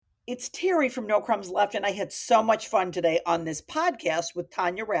It's Terry from No Crumbs Left, and I had so much fun today on this podcast with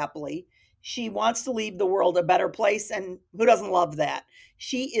Tanya Rapley. She wants to leave the world a better place, and who doesn't love that?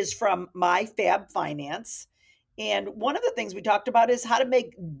 She is from My Fab Finance. And one of the things we talked about is how to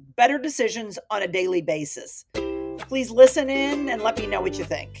make better decisions on a daily basis. Please listen in and let me know what you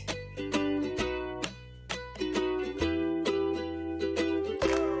think.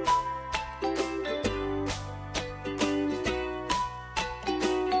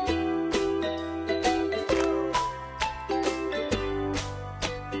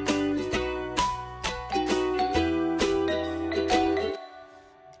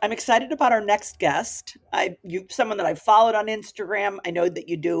 I'm excited about our next guest. Someone that I've followed on Instagram. I know that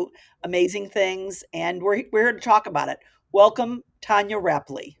you do amazing things, and we're here to talk about it. Welcome, Tanya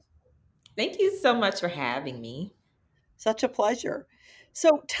Rapley. Thank you so much for having me. Such a pleasure.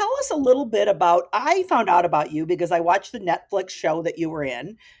 So, tell us a little bit about. I found out about you because I watched the Netflix show that you were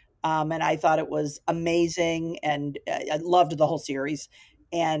in, and I thought it was amazing, and I loved the whole series,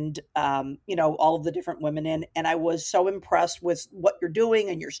 and all of the different women in. And I was so impressed with what you're doing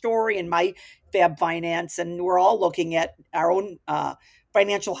and your story and my Fab Finance, and we're all looking at our own.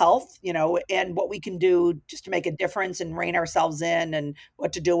 Financial health, and what we can do just to make a difference and rein ourselves in, and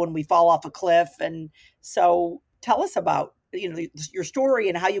what to do when we fall off a cliff. And so tell us about, your story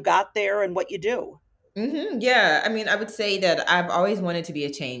and how you got there and what you do. Yeah, I mean, I would say that I've always wanted to be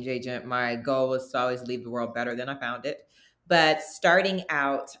a change agent. My goal was to always leave the world better than I found it. But starting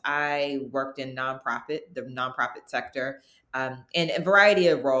out, I worked in the nonprofit sector, in a variety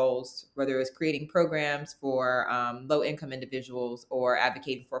of roles, whether it was creating programs for low income individuals or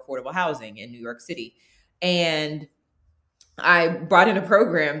advocating for affordable housing in New York City. And I brought in a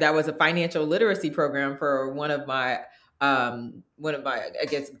program that was a financial literacy program for one of my I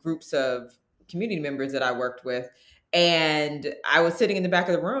guess groups of community members that I worked with. And I was sitting in the back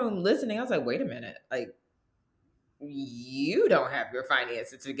of the room listening. I was like, wait a minute, like, you don't have your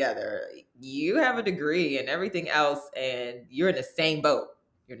finances together. You have a degree and everything else, and you're in the same boat.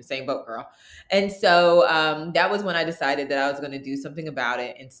 You're in the same boat, girl. And so that was when I decided that I was going to do something about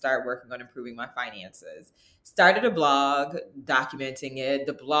it and start working on improving my finances. Started a blog documenting it.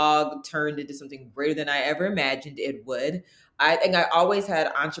 The blog turned into something greater than I ever imagined it would. I think I always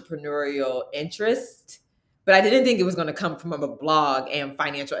had entrepreneurial interest, but I didn't think it was going to come from a blog and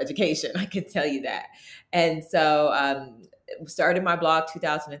financial education. I can tell you that. And so started my blog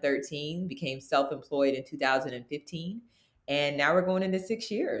 2013, became self-employed in 2015, and now we're going into 6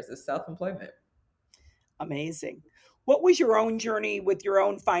 years of self-employment. Amazing. What was your own journey with your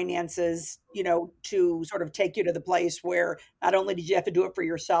own finances, to sort of take you to the place where not only did you have to do it for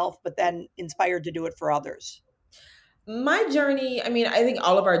yourself, but then inspired to do it for others? My journey, I mean, I think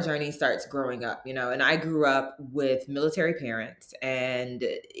all of our journey starts growing up, and I grew up with military parents, and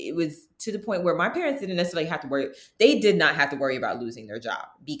it was to the point where my parents didn't necessarily have to worry. They did not have to worry about losing their job,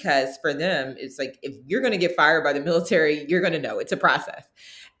 because for them, it's like, if you're going to get fired by the military, you're going to know it's a process.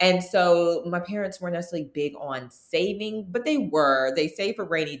 And so my parents weren't necessarily big on saving, but they saved for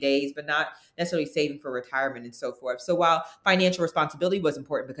rainy days, but not necessarily saving for retirement and so forth. So while financial responsibility was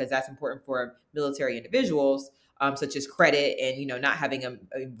important, because that's important for military individuals, such as credit and not having a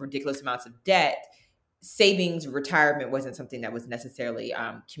ridiculous amounts of debt, savings, retirement wasn't something that was necessarily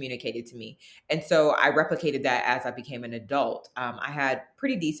communicated to me. And so I replicated that as I became an adult. I had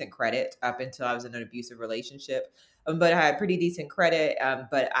pretty decent credit up until I was in an abusive relationship. But I had pretty decent credit,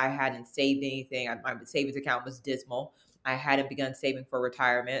 but I hadn't saved anything. My savings account was dismal. I hadn't begun saving for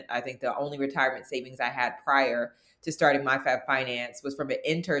retirement. I think the only retirement savings I had prior to starting my Fab Finance was from an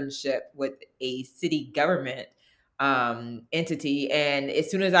internship with a city government entity. And as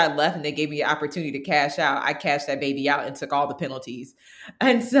soon as I left and they gave me the opportunity to cash out, I cashed that baby out and took all the penalties.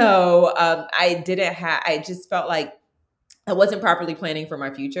 And so I just felt like I wasn't properly planning for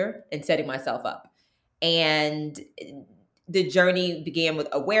my future and setting myself up. And the journey began with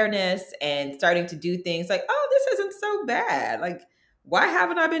awareness and starting to do things like, oh, this isn't so bad. Like, why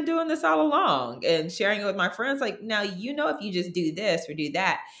haven't I been doing this all along? And sharing it with my friends, like, now, if you just do this or do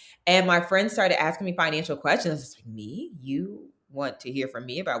that. And my friends started asking me financial questions. I was like, me? You want to hear from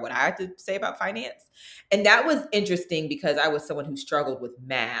me about what I have to say about finance? And that was interesting because I was someone who struggled with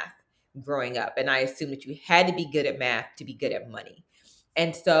math growing up. And I assumed that you had to be good at math to be good at money.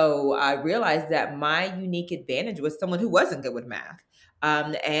 And so I realized that my unique advantage was someone who wasn't good with math,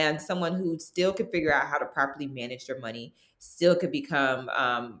 and someone who still could figure out how to properly manage their money, still could become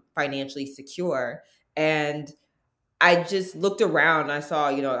financially secure. And I just looked around and I saw,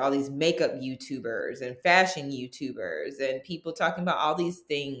 all these makeup YouTubers and fashion YouTubers and people talking about all these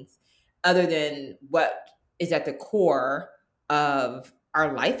things other than what is at the core of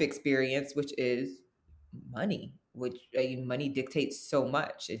our life experience, which is money, which money dictates so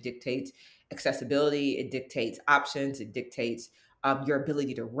much. It dictates accessibility, it dictates options, it dictates your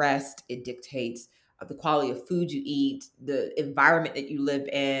ability to rest, it dictates the quality of food you eat, the environment that you live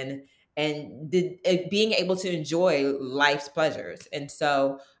in, and being able to enjoy life's pleasures. And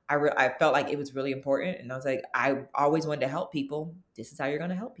so I felt like it was really important. And I was like, I always wanted to help people. This is how you're going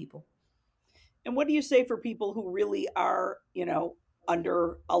to help people. And what do you say for people who really are,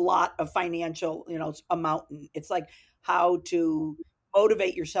 under a lot of financial, a mountain? It's like how to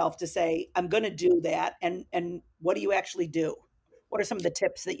motivate yourself to say, I'm going to do that. And what do you actually do? What are some of the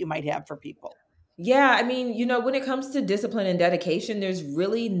tips that you might have for people? Yeah, I mean, when it comes to discipline and dedication, there's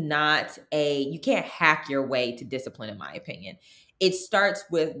really not you can't hack your way to discipline, in my opinion. It starts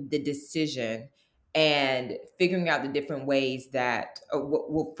with the decision and figuring out the different ways that,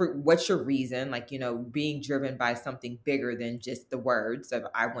 what's your reason? Like, being driven by something bigger than just the words of,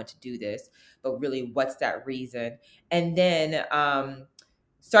 I want to do this, but really, what's that reason? And then,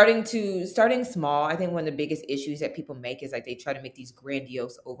 starting small. I think one of the biggest issues that people make is like they try to make these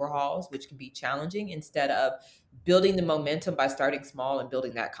grandiose overhauls, which can be challenging, instead of building the momentum by starting small and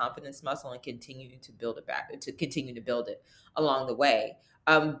building that confidence muscle and continuing to build it back, to continue to build it along the way.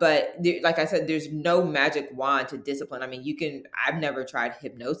 But like I said, there's no magic wand to discipline. I mean, I've never tried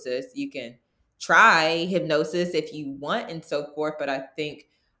hypnosis. You can try hypnosis if you want and so forth, but I think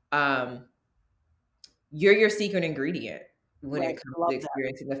um you're your secret ingredient when it Right. comes I to love that.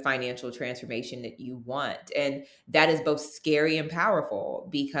 experiencing the financial transformation that you want. And that is both scary and powerful,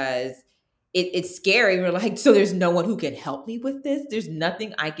 because it's scary. We're like, so there's no one who can help me with this. There's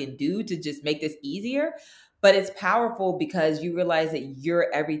nothing I can do to just make this easier. But it's powerful because you realize that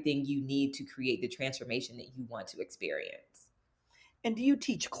you're everything you need to create the transformation that you want to experience. And do you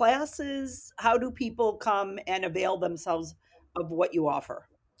teach classes? How do people come and avail themselves of what you offer?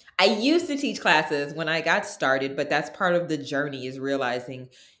 I used to teach classes when I got started, but that's part of the journey, is realizing,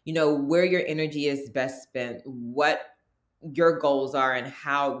 where your energy is best spent, what your goals are, and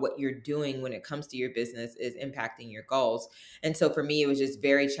how what you're doing when it comes to your business is impacting your goals. And so for me, it was just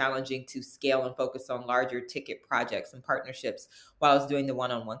very challenging to scale and focus on larger ticket projects and partnerships while I was doing the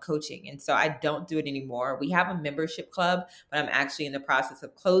one-on-one coaching. And so I don't do it anymore. We have a membership club, but I'm actually in the process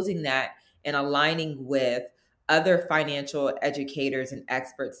of closing that and aligning with other financial educators and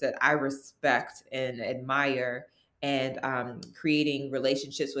experts that I respect and admire, and creating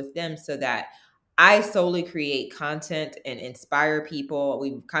relationships with them so that I solely create content and inspire people.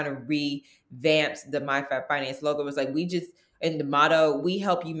 We've kind of revamped the My Fab Finance logo. It was like, and the motto, we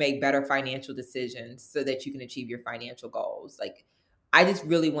help you make better financial decisions so that you can achieve your financial goals. Like, I just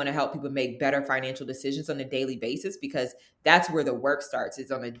really want to help people make better financial decisions on a daily basis, because that's where the work starts,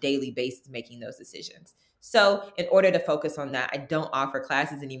 is on a daily basis making those decisions. So, in order to focus on that, I don't offer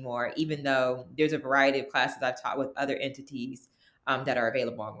classes anymore, even though there's a variety of classes I've taught with other entities that are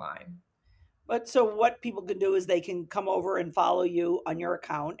available online. But so what people can do is they can come over and follow you on your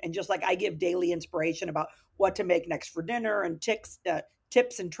account, and just like I give daily inspiration about what to make next for dinner and tips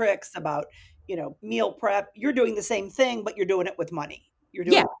and tricks about, meal prep, you're doing the same thing, but you're doing it with money. You're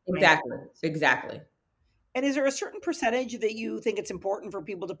doing Yeah, it with exactly. finances. Exactly. And is there a certain percentage that you think it's important for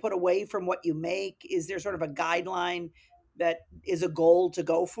people to put away from what you make? Is there sort of a guideline that is a goal to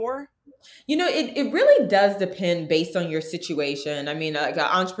go for? It really does depend based on your situation. I mean, like an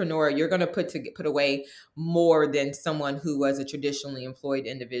entrepreneur, you're going to put away more than someone who was a traditionally employed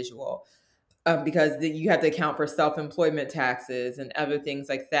individual, because you have to account for self-employment taxes and other things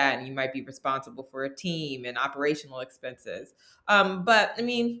like that, and you might be responsible for a team and operational expenses. But I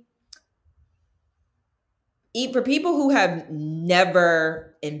mean, for people who have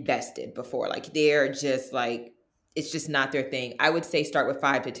never invested before, like they're just like, it's just not their thing, I would say start with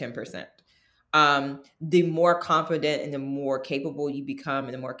 5 to 10%. The more confident and the more capable you become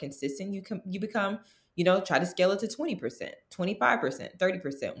and the more consistent you become, try to scale it to 20%, 25%,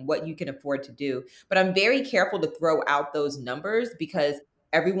 30%, what you can afford to do. But I'm very careful to throw out those numbers, because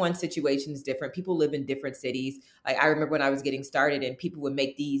everyone's situation is different. People live in different cities. Like, I remember when I was getting started and people would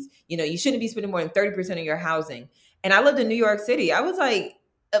make these, you shouldn't be spending more than 30% of your housing. And I lived in New York City. I was like,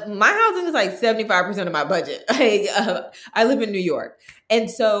 my housing is like 75% of my budget. Like, I live in New York.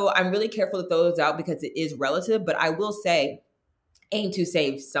 And so I'm really careful to throw those out because it is relative. But I will say, aim to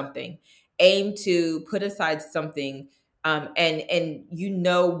save something, aim to put aside something, and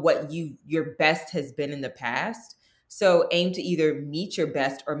what your best has been in the past. So aim to either meet your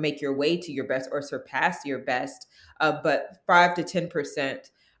best or make your way to your best or surpass your best. But 5 to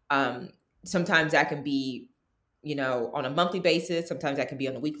 10%, sometimes that can be on a monthly basis. Sometimes that can be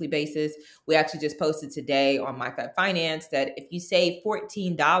on a weekly basis. We actually just posted today on My Fab Finance that if you save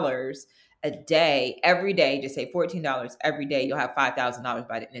 $14 a day, every day, just say $14 every day, you'll have $5,000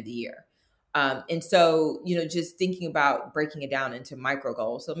 by the end of the year. And so, just thinking about breaking it down into micro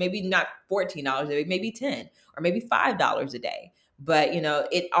goals. So maybe not $14, maybe 10 or maybe $5 a day. But,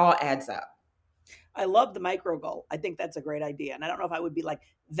 it all adds up. I love the micro goal. I think that's a great idea. And I don't know if I would be like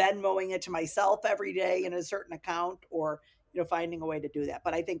Venmoing it to myself every day in a certain account or, finding a way to do that.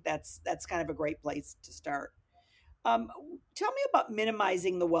 But I think that's kind of a great place to start. Um, Tell me about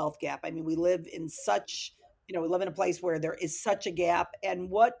minimizing the wealth gap. I mean, we live in a place where there is such a gap. And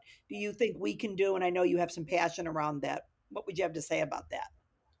what do you think we can do? And I know you have some passion around that. What would you have to say about that?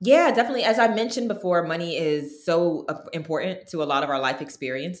 Yeah, definitely. As I mentioned before, money is so important to a lot of our life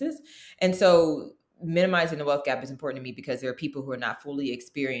experiences. And so minimizing the wealth gap is important to me because there are people who are not fully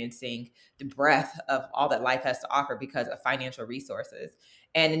experiencing the breadth of all that life has to offer because of financial resources.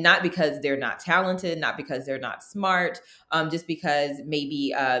 And not because they're not talented, not because they're not smart, just because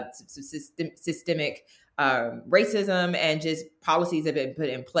maybe systemic racism and just policies have been put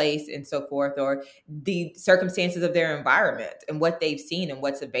in place and so forth, or the circumstances of their environment and what they've seen and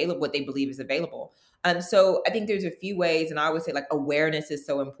what's available, what they believe is available. So I think there's a few ways, and I always say like awareness is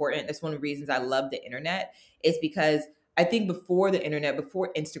so important. That's one of the reasons I love the internet, is because I think before the internet,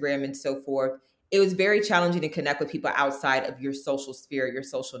 before Instagram and so forth, it was very challenging to connect with people outside of your social sphere, your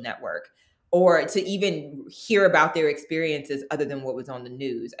social network, or to even hear about their experiences other than what was on the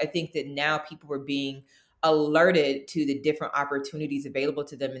news. I think that now people were being alerted to the different opportunities available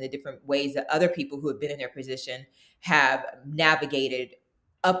to them and the different ways that other people who have been in their position have navigated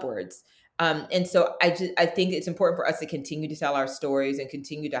upwards. And so I think it's important for us to continue to tell our stories and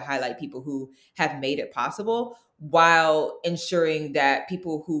continue to highlight people who have made it possible while ensuring that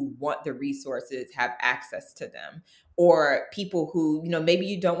people who want the resources have access to them, or people who, maybe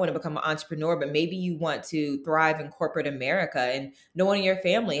you don't want to become an entrepreneur, but maybe you want to thrive in corporate America and no one in your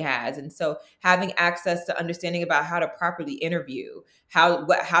family has. And so having access to understanding about how to properly interview, how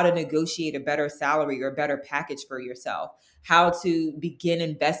to negotiate a better salary or a better package for yourself, how to begin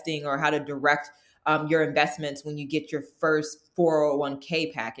investing or how to direct your investments when you get your first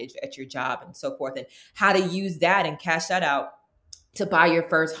 401k package at your job and so forth, and how to use that and cash that out to buy your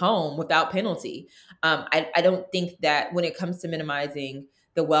first home without penalty. I don't think that when it comes to minimizing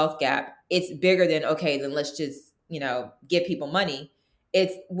the wealth gap, it's bigger than, okay, then let's just, give people money.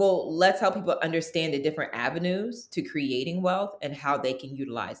 It's, well, let's help people understand the different avenues to creating wealth and how they can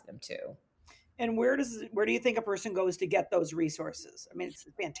utilize them too. And where do you think a person goes to get those resources? I mean, it's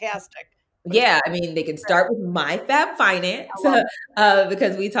fantastic, but it's Yeah, I mean, they can start with My Fab I Finance love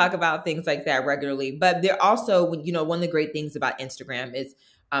because we talk about things like that regularly. But they're also, one of the great things about Instagram is,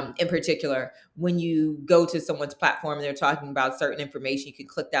 in particular, when you go to someone's platform and they're talking about certain information, you can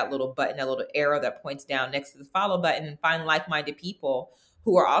click that little button, that little arrow that points down next to the follow button, and find like-minded people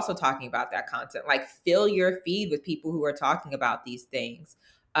who are also talking about that content. Like, fill your feed with people who are talking about these things.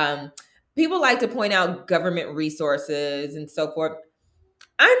 Um, People like to point out government resources and so forth.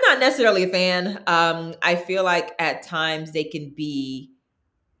 I'm not necessarily a fan. I feel like at times they can be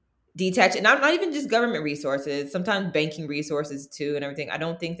detached, and not even just government resources, sometimes banking resources too, and everything. I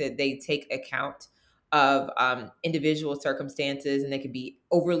don't think that they take account of individual circumstances, and they can be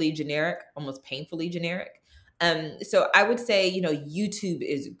overly generic, almost painfully generic. So I would say, YouTube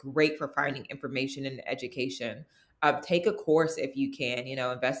is great for finding information and education. Take a course if you can,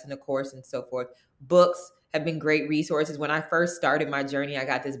 invest in a course and so forth. Books have been great resources. When I first started my journey, I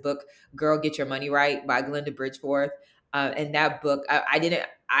got this book, Girl, Get Your Money Right by Glenda Bridgeforth. And that book,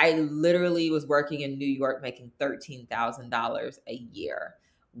 I literally was working in New York making $13,000 a year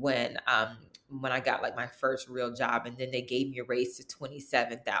when I got like my first real job, and then they gave me a raise to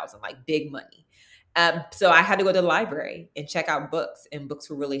 27,000, like big money. So I had to go to the library and check out books, and books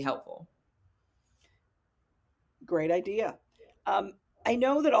were really helpful. great idea. Um, I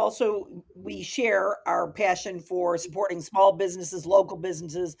know that also we share our passion for supporting small businesses, local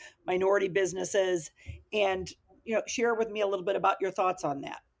businesses, minority businesses, and share with me a little bit about your thoughts on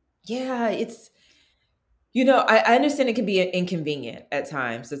that. Yeah, I understand it can be inconvenient at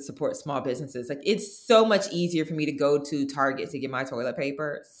times to support small businesses. Like, it's so much easier for me to go to Target to get my toilet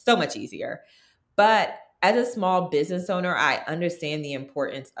paper. So much easier. But as a small business owner, I understand the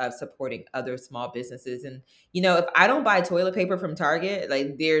importance of supporting other small businesses. And, if I don't buy toilet paper from Target,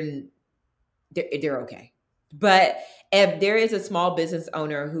 like they're okay. But if there is a small business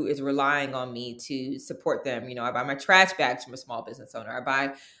owner who is relying on me to support them, I buy my trash bags from a small business owner. I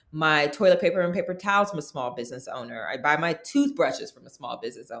buy my toilet paper and paper towels from a small business owner. I buy my toothbrushes from a small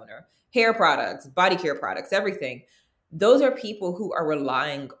business owner, hair products, body care products, everything. Those are people who are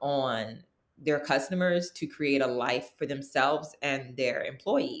relying on their customers to create a life for themselves and their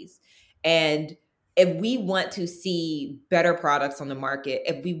employees. And if we want to see better products on the market,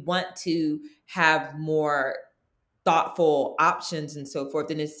 if we want to have more thoughtful options and so forth,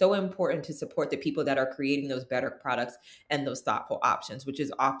 then it's so important to support the people that are creating those better products and those thoughtful options, which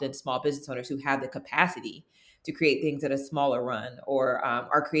is often small business owners who have the capacity to create things at a smaller run, or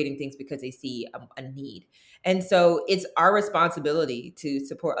are creating things because they see a need. And so it's our responsibility to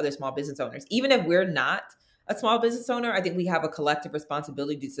support other small business owners. Even if we're not a small business owner, I think we have a collective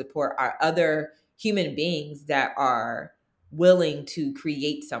responsibility to support our other human beings that are willing to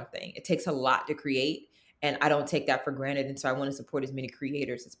create something. It takes a lot to create, and I don't take that for granted. And so I want to support as many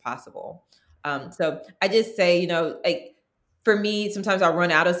creators as possible. So I just say, like, for me, sometimes I'll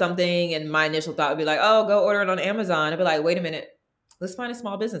run out of something, and my initial thought would be like, oh, go order it on Amazon. I'd be like, wait a minute, let's find a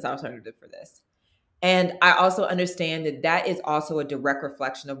small business alternative for this. And I also understand that that is also a direct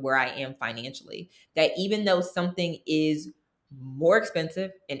reflection of where I am financially. That even though something is more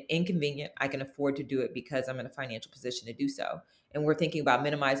expensive and inconvenient, I can afford to do it because I'm in a financial position to do so. And we're thinking about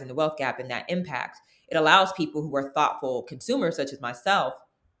minimizing the wealth gap and that impact. It allows people who are thoughtful consumers, such as myself,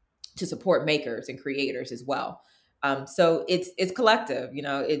 to support makers and creators as well. So it's collective.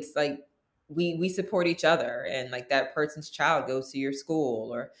 It's like we support each other, and like that person's child goes to your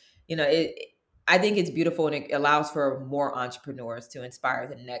school, or it. I think it's beautiful, and it allows for more entrepreneurs to inspire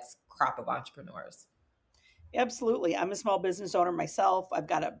the next crop of entrepreneurs. Absolutely. I'm a small business owner myself. I've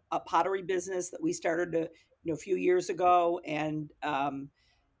got a pottery business that we started a few years ago, and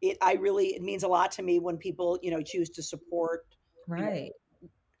it means a lot to me when people choose to you know Right. They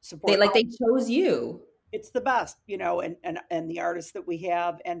support. like they chose you. It's the best, and the artists that we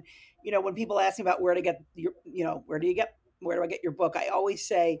have. And when people ask me about where to get your, where do I get your book, I always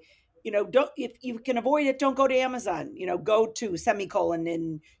say, don't, if you can avoid it, don't go to Amazon. Go to Semicolon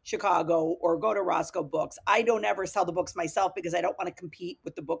in Chicago, or go to Roscoe Books. I don't ever sell the books myself because I don't want to compete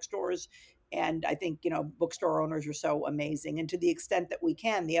with the bookstores. And I think bookstore owners are so amazing, and to the extent that we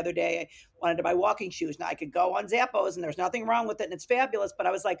can. The other day I wanted to buy walking shoes. Now I could go on Zappos, and there's nothing wrong with it, and it's fabulous, but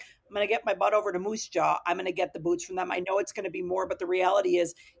I was like, I'm going to get my butt over to Moose Jaw. I'm going to get the boots from them. I know it's going to be more, but the reality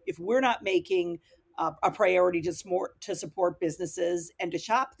is, if we're not making a priority to support businesses and to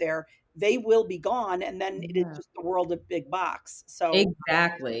shop there, they will be gone, and then it is Yeah. just the world of big box. So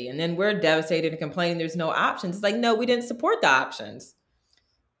Exactly. And then we're devastated and complaining there's no options. It's like, no, we didn't support the options.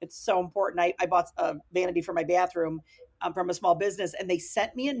 it's so important. I bought a vanity for my bathroom from a small business, and they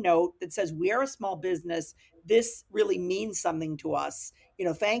sent me a note that says, "We are a small business. This really means something to us.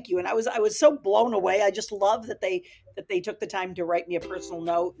 Thank you." And I was so blown away. I just love that they took the time to write me a personal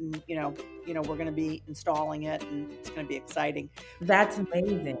note, and we're going to be installing it, and it's going to be exciting. That's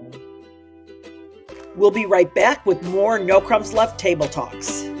amazing. We'll be right back with more No Crumbs Left Table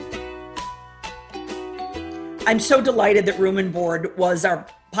Talks. I'm so delighted that Room and Board was our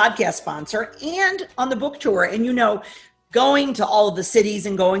podcast sponsor and on the book tour. And going to all of the cities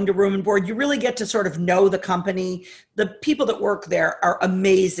and going to Room and Board, you really get to sort of know the company. The people that work there are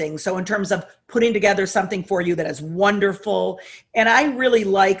amazing. So in terms of putting together something for you that is wonderful, and I really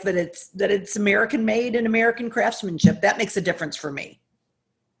like that it's American made and American craftsmanship. That makes a difference for me.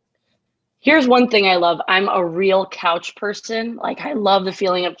 Here's one thing I love. I'm a real couch person. Like, I love the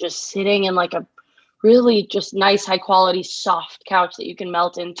feeling of just sitting in like a really just nice, high quality, soft couch that you can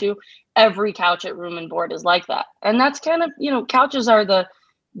melt into. Every couch at Room and Board is like that. And that's kind of, couches are the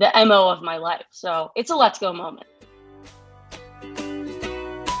MO of my life. So it's a let's go moment.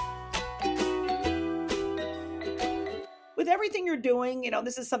 With everything you're doing,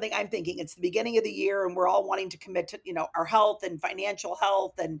 this is something I'm thinking. It's the beginning of the year, and we're all wanting to commit to, our health and financial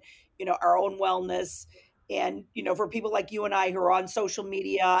health, and, our own wellness. And, for people like you and I who are on social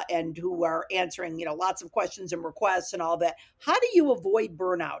media and who are answering, lots of questions and requests and all that, how do you avoid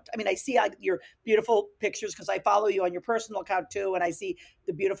burnout? I mean, I see your beautiful pictures because I follow you on your personal account too. And I see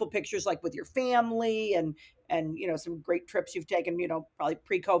the beautiful pictures like with your family, and, some great trips you've taken, probably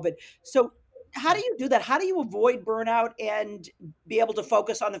pre-COVID. So how do you do that? How do you avoid burnout and be able to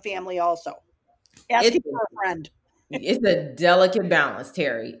focus on the family also? It's Asking for a friend. it's a delicate balance,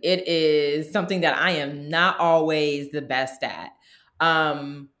 Terry. It is something that I am not always the best at.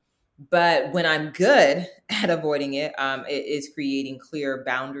 Um, but when I'm good at avoiding it, it is creating clear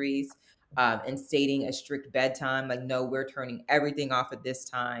boundaries, and stating a strict bedtime. Like, no, we're turning everything off at this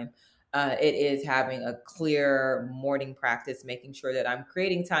time. It is having a clear morning practice, making sure that I'm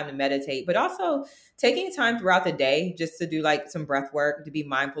creating time to meditate, but also taking time throughout the day just to do like some breath work, to be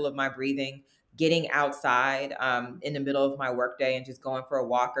mindful of my breathing, getting outside in the middle of my workday and just going for a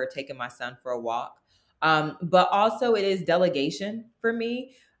walk or taking my son for a walk. But also, it is delegation for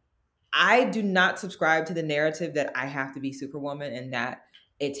me. I do not subscribe to the narrative that I have to be Superwoman and that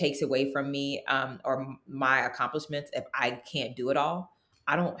it takes away from me or my accomplishments if I can't do it all.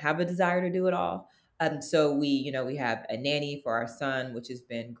 I don't have a desire to do it all. So we have a nanny for our son, which has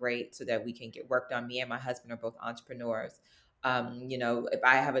been great so that we can get work done. Me and my husband are both entrepreneurs. If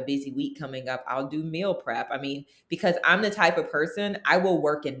I have a busy week coming up, I'll do meal prep. I mean, because I'm the type of person, I will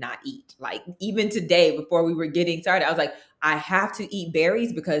work and not eat. Like even today, before we were getting started, I was like, I have to eat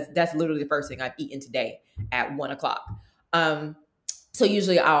berries because that's literally the first thing I've eaten today at 1 o'clock. Um, so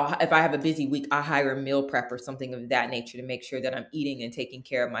usually if I have a busy week, I'll hire a meal prep or something of that nature to make sure that I'm eating and taking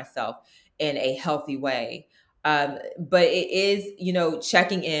care of myself in a healthy way. But it is,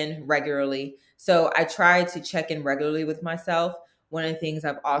 checking in regularly. So I try to check in regularly with myself. One of the things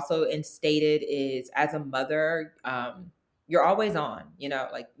I've also instated is as a mother, you're always on,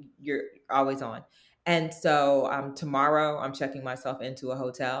 like you're always on. And so tomorrow I'm checking myself into a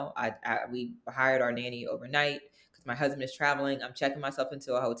hotel. We hired our nanny overnight because my husband is traveling. I'm checking myself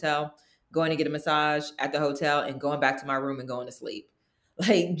into a hotel, going to get a massage at the hotel, and going back to my room and going to sleep.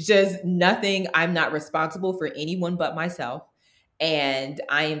 Like just nothing. I'm not responsible for anyone but myself, and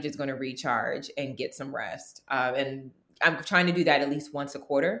I am just going to recharge and get some rest. And I'm trying to do that at least once a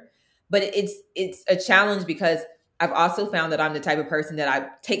quarter. But it's a challenge because I've also found that I'm the type of person that I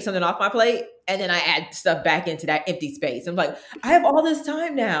take something off my plate and then I add stuff back into that empty space. I'm like, I have all this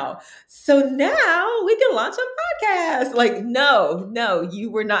time now. So now we can launch a podcast. Like, no,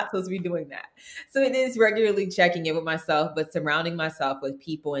 you were not supposed to be doing that. So it is regularly checking in with myself, but surrounding myself with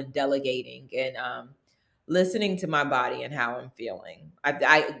people and delegating and listening to my body and how I'm feeling.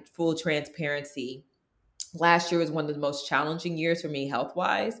 I full transparency. Last year was one of the most challenging years for me health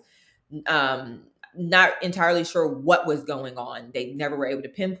wise. Um, Not entirely sure what was going on. They never were able to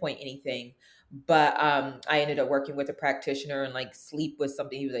pinpoint anything. But I ended up working with a practitioner, and like sleep was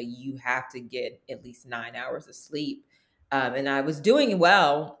something he was like, you have to get at least 9 hours of sleep. And I was doing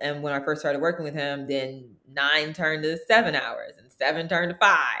well. And when I first started working with him, then 9 turned to 7 hours and 7 turned to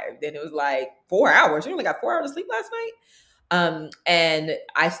 5. Then it was like 4 hours. You only got 4 hours of sleep last night. And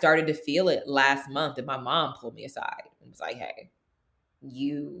I started to feel it last month, and my mom pulled me aside and was like, "Hey,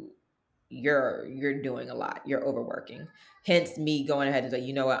 you're doing a lot. You're overworking." Hence, me going ahead and like,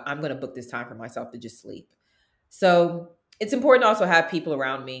 you know what? I'm going to book this time for myself to just sleep. So it's important to also have people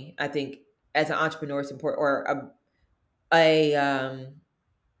around me. I think as an entrepreneur, it's important, or a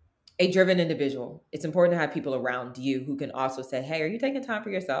driven individual. It's important to have people around you who can also say, "Hey, are you taking time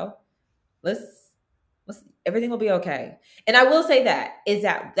for yourself? Let's everything will be okay." And I will say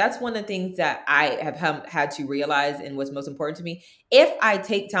that's one of the things that I have had to realize and what's most important to me. If I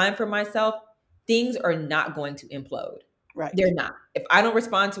take time for myself, things are not going to implode. Right. They're not. If I don't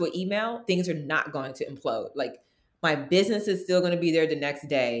respond to an email, things are not going to implode. Like my business is still going to be there the next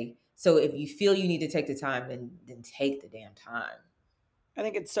day. So if you feel you need to take the time, then take the damn time. I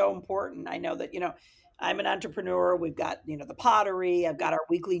think it's so important. I know that, I'm an entrepreneur. We've got, the pottery. I've got our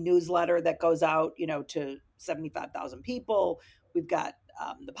weekly newsletter that goes out, to 75,000 people. We've got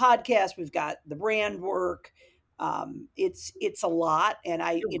the podcast. We've got the brand work. It's a lot. And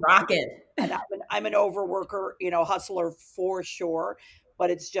You're rocking. I'm an overworker, hustler for sure.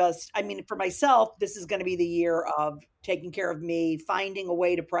 But it's just, I mean, for myself, this is going to be the year of taking care of me, finding a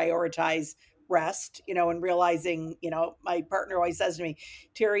way to prioritize rest, and realizing, my partner always says to me,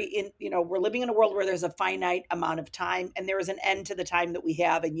 Terry, we're living in a world where there's a finite amount of time and there is an end to the time that we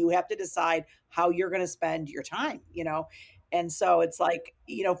have. And you have to decide how you're going to spend your time. And so it's like,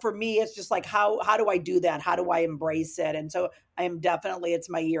 for me, it's just like, how do I do that? How do I embrace it? And so I am definitely, it's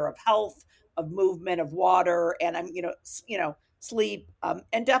my year of health, of movement, of water, and I'm, sleep,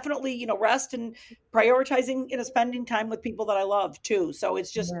 and definitely, rest and prioritizing, spending time with people that I love too. So Yeah.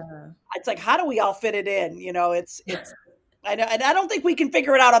 it's like, how do we all fit it in? I know, and I don't think we can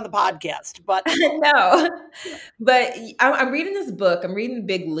figure it out on the podcast, but No. yeah, But I'm reading this book. I'm reading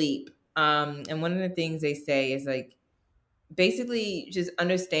Big Leap. And one of the things they say is like basically just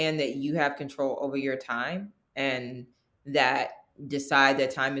understand that you have control over your time and that decide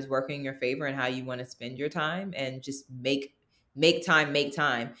that time is working in your favor and how you want to spend your time and just make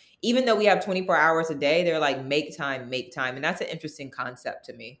time. Even though we have 24 hours a day, they're like make time. And that's an interesting concept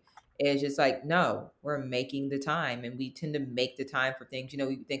to me. It's just like, no, we're making the time, and we tend to make the time for things.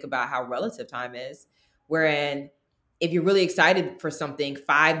 We think about how relative time is, wherein if you're really excited for something,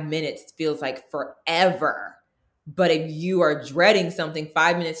 5 minutes feels like forever. But if you are dreading something,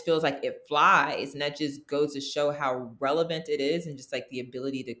 5 minutes feels like it flies. And that just goes to show how relevant it is and just like the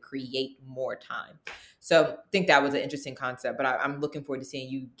ability to create more time. So I think that was an interesting concept, but I'm looking forward to seeing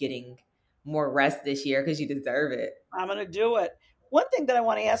you getting more rest this year because you deserve it. I'm going to do it. One thing that I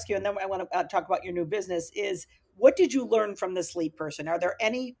want to ask you, and then I want to talk about your new business, is what did you learn from the sleep person? Are there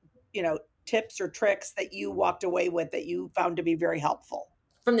any, tips or tricks that you walked away with that you found to be very helpful?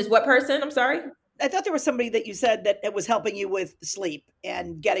 From this what person? I'm sorry. I thought there was somebody that you said that it was helping you with sleep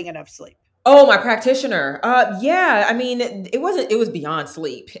and getting enough sleep. Oh, my practitioner. Yeah. I mean, it was beyond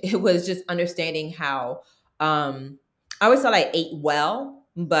sleep. It was just understanding how, I always thought I ate well,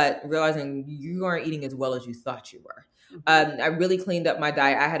 but realizing you aren't eating as well as you thought you were. I really cleaned up my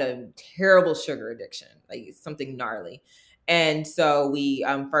diet. I had a terrible sugar addiction, like something gnarly. And so we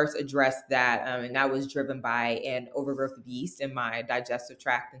first addressed that, and that was driven by an overgrowth of yeast in my digestive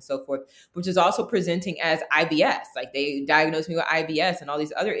tract and so forth, which is also presenting as IBS. Like they diagnosed me with IBS and all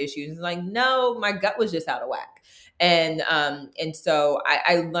these other issues. And like, no, my gut was just out of whack. And so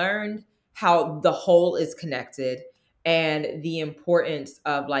I learned how the whole is connected and the importance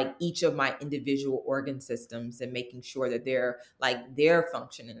of like each of my individual organ systems and making sure that they're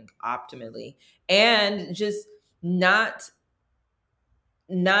functioning optimally and just not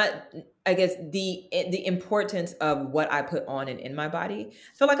I guess the importance of what I put on and in my body.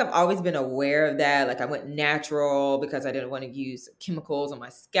 I feel like I've always been aware of that. Like I went natural because I didn't want to use chemicals on my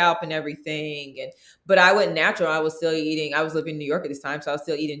scalp and everything. But I went natural. I was still eating. I was living in New York at this time, so I was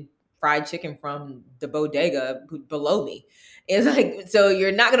still eating fried chicken from the bodega below me. It's like, so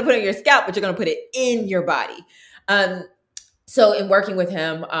you're not going to put it on your scalp, but you're going to put it in your body. So in working with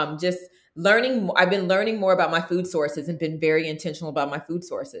him, just I've been learning more about my food sources and been very intentional about my food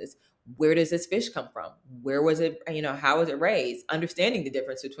sources. Where does this fish come from? Where was it, how was it raised? Understanding the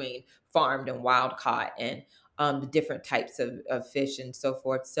difference between farmed and wild caught and the different types of fish and so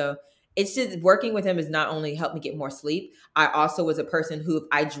forth. So it's just working with him has not only helped me get more sleep. I also was a person who, if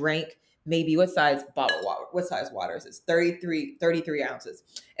I drank maybe what size water is this? 33 ounces.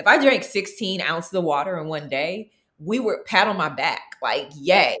 If I drank 16 ounces of water in one day, we were pat on my back, like,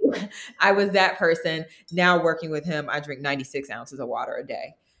 yay. I was that person. Now working with him, I drink 96 ounces of water a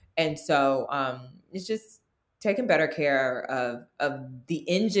day. And so it's just taking better care of the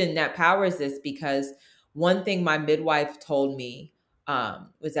engine that powers this, because one thing my midwife told me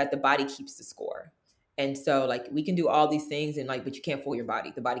was that the body keeps the score. And so like we can do all these things and like, but you can't fool your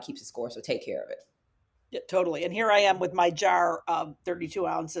body. The body keeps the score. So take care of it. Yeah, totally. And here I am with my jar of 32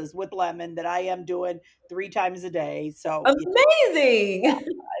 ounces with lemon that I am doing 3 times a day. So amazing.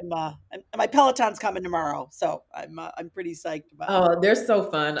 my Peloton's coming tomorrow, so I'm pretty psyched about it. Oh, they're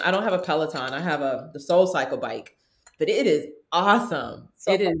so fun. I don't have a Peloton. I have the Soul Cycle bike, but it is awesome.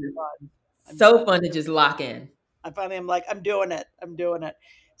 So it is fun. so fun to just lock in. I finally am like, I'm doing it.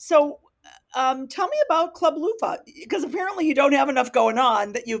 So tell me about Club Loofah, because apparently you don't have enough going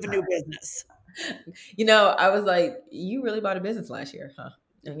on that you have a new business. I was like, you really bought a business last year, huh?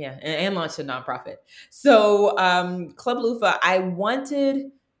 Yeah, and launched a nonprofit. So Club Loofah,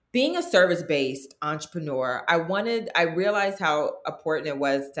 being a service-based entrepreneur, I realized how important it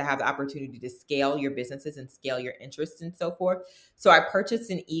was to have the opportunity to scale your businesses and scale your interests and so forth. So I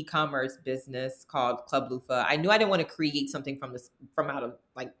purchased an e-commerce business called Club Loofah. I knew I didn't want to create something from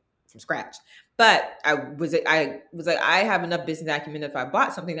scratch. But I was like, I have enough business acumen that if I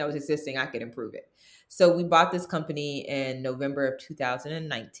bought something that was existing, I could improve it. So we bought this company in November of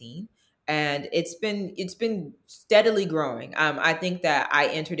 2019. And it's been steadily growing. I think that I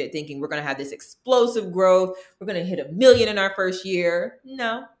entered it thinking we're going to have this explosive growth. We're going to hit 1 million in our first year.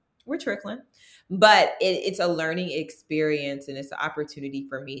 No, we're trickling. But it's a learning experience, and it's an opportunity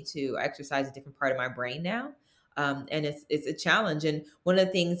for me to exercise a different part of my brain now. And it's a challenge. And one of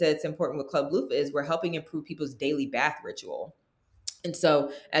the things that's important with Club Loofah is we're helping improve people's daily bath ritual. And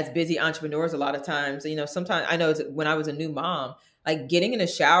so as busy entrepreneurs, a lot of times, sometimes I know when I was a new mom, like getting in the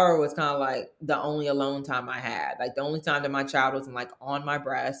shower was kind of like the only alone time I had. Like the only time that my child wasn't like on my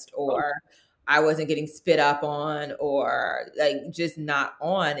breast, or I wasn't getting spit up on, or like just not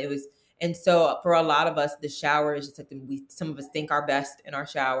on. And so for a lot of us, the shower is just like some of us think our best in our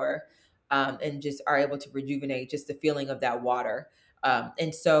shower, and just are able to rejuvenate just the feeling of that water.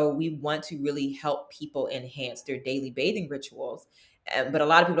 And so we want to really help people enhance their daily bathing rituals. But a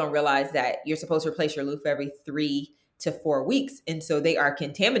lot of people don't realize that you're supposed to replace your loofah every 3 to 4 weeks. And so they are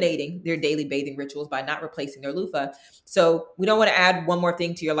contaminating their daily bathing rituals by not replacing their loofah. So we don't want to add one more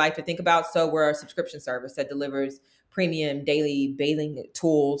thing to your life to think about. So we're a subscription service that delivers premium daily bathing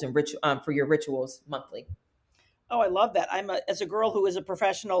tools and for your rituals monthly. Oh, I love that. As a girl who is a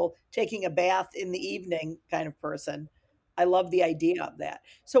professional taking a bath in the evening kind of person, I love the idea of that.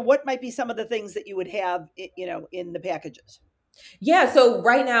 So what might be some of the things that you would have, in the packages? Yeah, so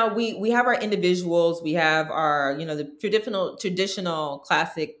right now we have our individuals, we have our, the traditional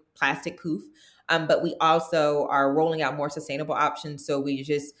classic plastic poof, but we also are rolling out more sustainable options. So we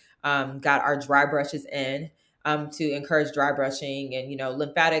just got our dry brushes in to encourage dry brushing, and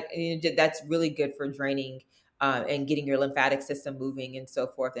lymphatic. That's really good for draining and getting your lymphatic system moving and so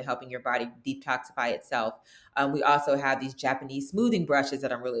forth, and helping your body detoxify itself. We also have these Japanese smoothing brushes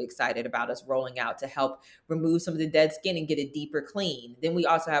that I'm really excited about us rolling out to help remove some of the dead skin and get it deeper clean. Then we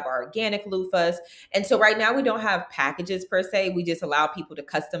also have our organic loofahs. And so right now we don't have packages per se. We just allow people to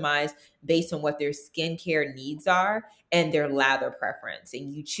customize based on what their skincare needs are and their lather preference.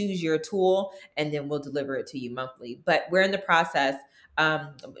 And you choose your tool, and then we'll deliver it to you monthly. But we're in the process.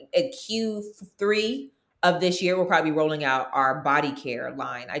 At Q3 of this year, we'll probably be rolling out our body care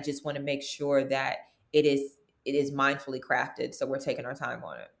line. I just want to make sure that it is mindfully crafted. So we're taking our time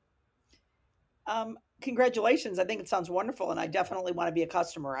on it. Congratulations. I think it sounds wonderful, and I definitely want to be a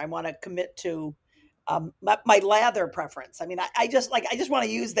customer. I want to commit to my lather preference. I mean, I just want to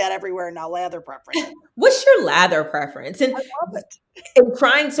use that everywhere now. Lather preference. What's your lather preference? I love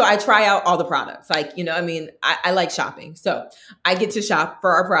it. So I try out all the products. Like, I like shopping. So I get to shop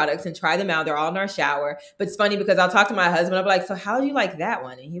for our products and try them out. They're all in our shower. But it's funny because I'll talk to my husband. I'll be like, so how do you like that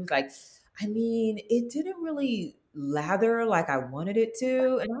one? And he was like, I mean, it didn't really lather like I wanted it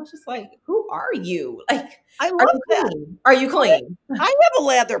to. And I was just like, who are you? Like, I are love you that. clean? Are you clean? I have a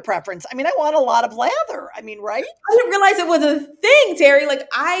lather preference. I mean, I want a lot of lather. I mean, right? I didn't realize it was a thing, Terry. Like,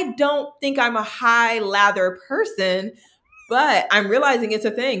 I don't think I'm a high lather person, but I'm realizing it's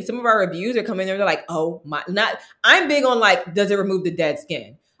a thing. Some of our reviews are coming there. They're like, oh my, not, I'm big on like, does it remove the dead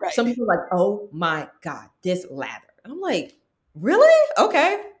skin? Right. Some people are like, oh my God, this lather. And I'm like, really?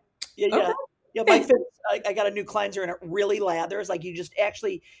 Okay. Yeah, Okay. yeah. Yeah, my fits, I got a new cleanser and it really lathers. Like you just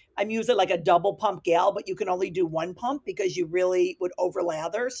actually, I'm using like a double pump gal, but you can only do one pump because you really would over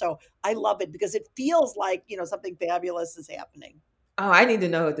lather. So I love it because it feels like, something fabulous is happening. Oh, I need to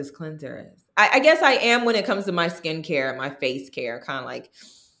know what this cleanser is. I guess I am when it comes to my skincare, my face care, kind of like,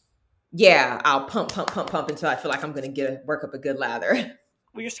 yeah, I'll pump, pump, pump, pump until I feel like I'm going to work up a good lather.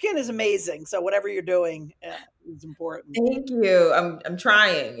 Well, your skin is amazing. So whatever you're doing is important. Thank you. I'm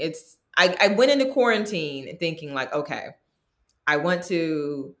trying. I went into quarantine thinking like, okay, I want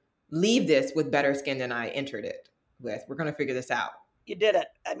to leave this with better skin than I entered it with. We're gonna figure this out. You did it.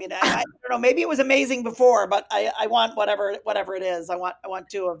 I mean, I don't know. Maybe it was amazing before, but I want whatever it is. I want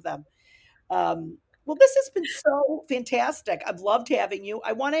two of them. Well, this has been so fantastic. I've loved having you.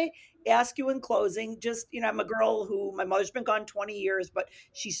 I want to ask you in closing, just, I'm a girl who my mother's been gone 20 years, but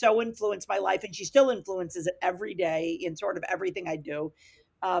she so influenced my life and she still influences it every day in sort of everything I do.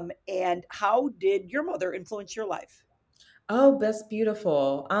 And how did your mother influence your life? Oh, that's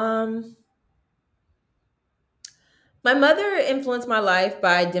beautiful. My mother influenced my life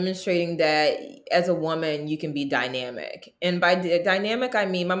by demonstrating that as a woman, you can be dynamic. And by dynamic, I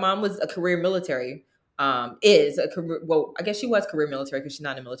mean my mom was a career military, is a career, well, I guess she was career military because she's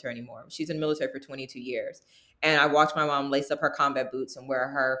not in the military anymore. She's in the military for 22 years. And I watched my mom lace up her combat boots and wear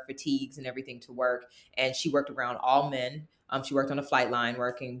her fatigues and everything to work. And she worked around all men. She worked on a flight line,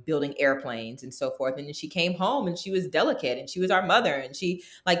 building airplanes and so forth. And then she came home and she was delicate and she was our mother and she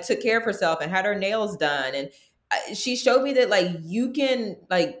like took care of herself and had her nails done. And she showed me that you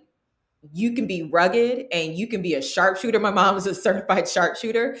can be rugged and you can be a sharpshooter. My mom was a certified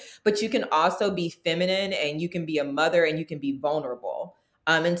sharpshooter, but you can also be feminine and you can be a mother and you can be vulnerable.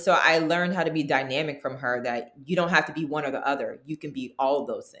 And so I learned how to be dynamic from her, that you don't have to be one or the other. You can be all of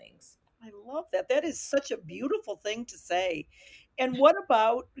those things. I love that. That is such a beautiful thing to say. And what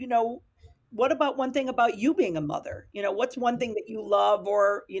about one thing about you being a mother? What's one thing that you love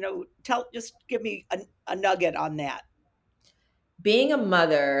or, just give me a nugget on that. Being a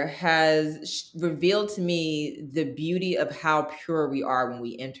mother has revealed to me the beauty of how pure we are when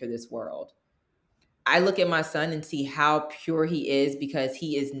we enter this world. I look at my son and see how pure he is because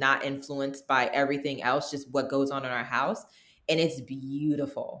he is not influenced by everything else, just what goes on in our house. And it's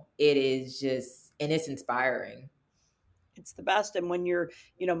beautiful. It is just, and it's inspiring. It's the best. And when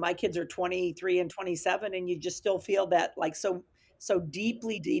my kids are 23 and 27 and you just still feel that like so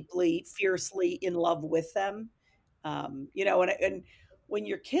deeply, deeply, fiercely in love with them. And when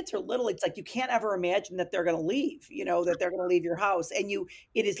your kids are little, it's like you can't ever imagine that they're going to leave, that they're going to leave your house. And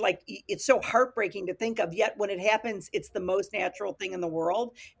it is like, it's so heartbreaking to think of. Yet when it happens, it's the most natural thing in the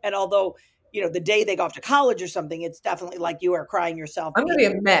world. And although, the day they go off to college or something, it's definitely like you are crying yourself. I'm going to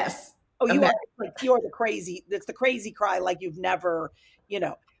be a mess. Oh, I'm you are happy. like you're the crazy. It's the crazy cry like you've never, you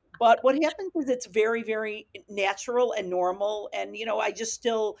know. But what happens is it's very, very natural and normal. And I just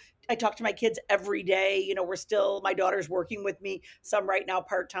still I talk to my kids every day. We're still my daughter's working with me some right now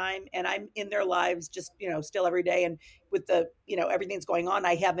part time, and I'm in their lives just still every day. And with the everything that's going on,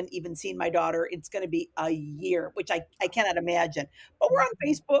 I haven't even seen my daughter. It's going to be a year, which I cannot imagine. But we're on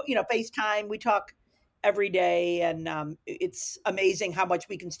Facebook, FaceTime. We talk every day, and it's amazing how much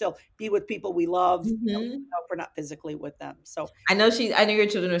we can still be with people we love, Mhm. if we're not physically with them. So I know your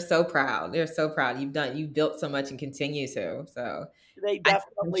children are so proud. They're so proud. You've built so much and continue to. So they I'm sure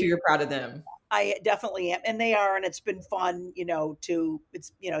definitely you're proud of them. I definitely am, and they are, and it's been fun,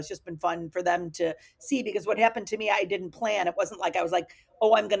 it's just been fun for them to see because what happened to me, I didn't plan. It wasn't like I was like,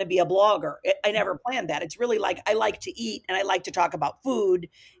 oh, I'm going to be a blogger. I never planned that. It's really like I like to eat and I like to talk about food,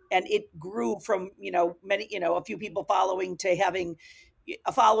 and it grew from many a few people following to having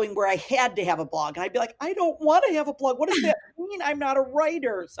a following where I had to have a blog, and I'd be like, I don't want to have a blog. What does that mean? I'm not a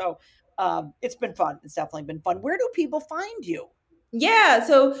writer. So it's been fun. It's definitely been fun. Where do people find you? Yeah,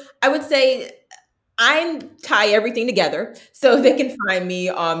 so I would say I tie everything together. So they can find me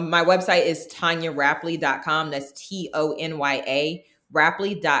on my website is tanyarapley.com. That's TONYA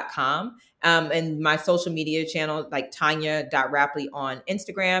Rapley.com. And my social media channel, like Tanya.Rapley on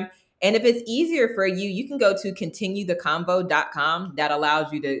Instagram. And if it's easier for you, you can go to continuetheconvo.com. That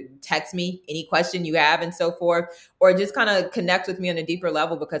allows you to text me any question you have and so forth, or just kind of connect with me on a deeper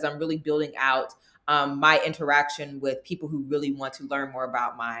level because I'm really building out my interaction with people who really want to learn more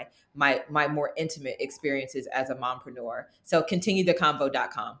about my more intimate experiences as a mompreneur. So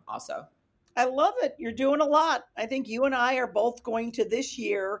continuetheconvo.com also. I love it. You're doing a lot. I think you and I are both going to this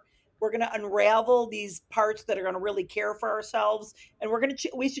year. We're going to unravel these parts that are going to really care for ourselves, and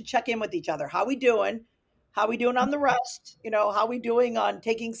we should check in with each other. How we doing? How we doing on the rest? How we doing on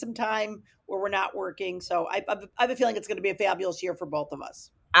taking some time where we're not working? So I have a feeling it's going to be a fabulous year for both of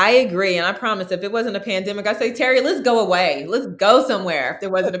us. I agree. And I promise if it wasn't a pandemic, I say, Terry, let's go away. Let's go somewhere if there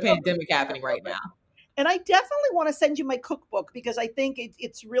wasn't a pandemic happening right now. And I definitely want to send you my cookbook because I think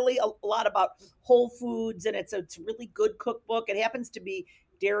it's really a lot about whole foods, and it's a really good cookbook. It happens to be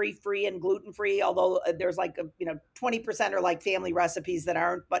dairy free and gluten free, although there's like 20% are like family recipes that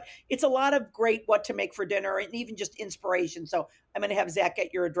aren't. But it's a lot of great what to make for dinner and even just inspiration. So I'm going to have Zach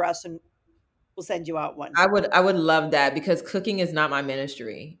get your address and we'll send you out one. I would love that because cooking is not my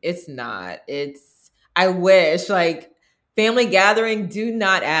ministry. It's not. It's I wish like family gathering, do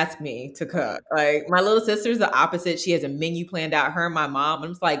not ask me to cook. Like my little sister's the opposite. She has a menu planned out, her and my mom. I'm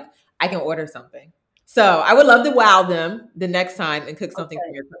just like, I can order something. So I would love to wow them the next time and cook something from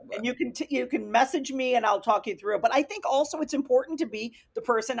Okay. your And cookbook. you can message me and I'll talk you through it. But I think also it's important to be the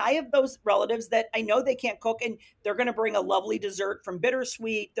person. I have those relatives that I know they can't cook and they're going to bring a lovely dessert from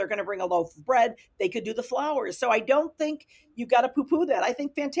Bittersweet. They're going to bring a loaf of bread. They could do the flowers. So I don't think you got to poo poo that. I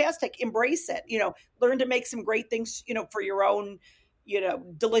think fantastic. Embrace it. Learn to make some great things, for your own,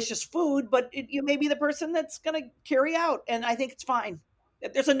 delicious food. But you may be the person that's going to carry out. And I think it's fine.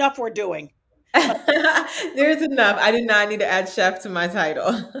 There's enough we're doing. But There's enough. I did not need to add chef to my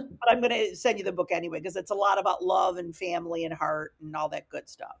title. but I'm going to send you the book anyway because it's a lot about love and family and heart and all that good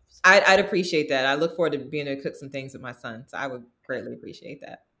stuff. So, I'd appreciate that. I look forward to being able to cook some things with my son. So I would greatly appreciate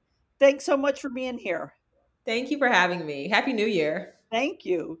that. thanks so much for being here. Thank you for having me. Happy New Year. Thank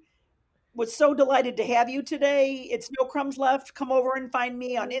you. Was so delighted to have you today. It's No Crumbs Left. Come over and find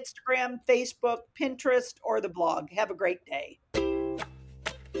me on Instagram, Facebook, Pinterest, or the blog. Have a great day.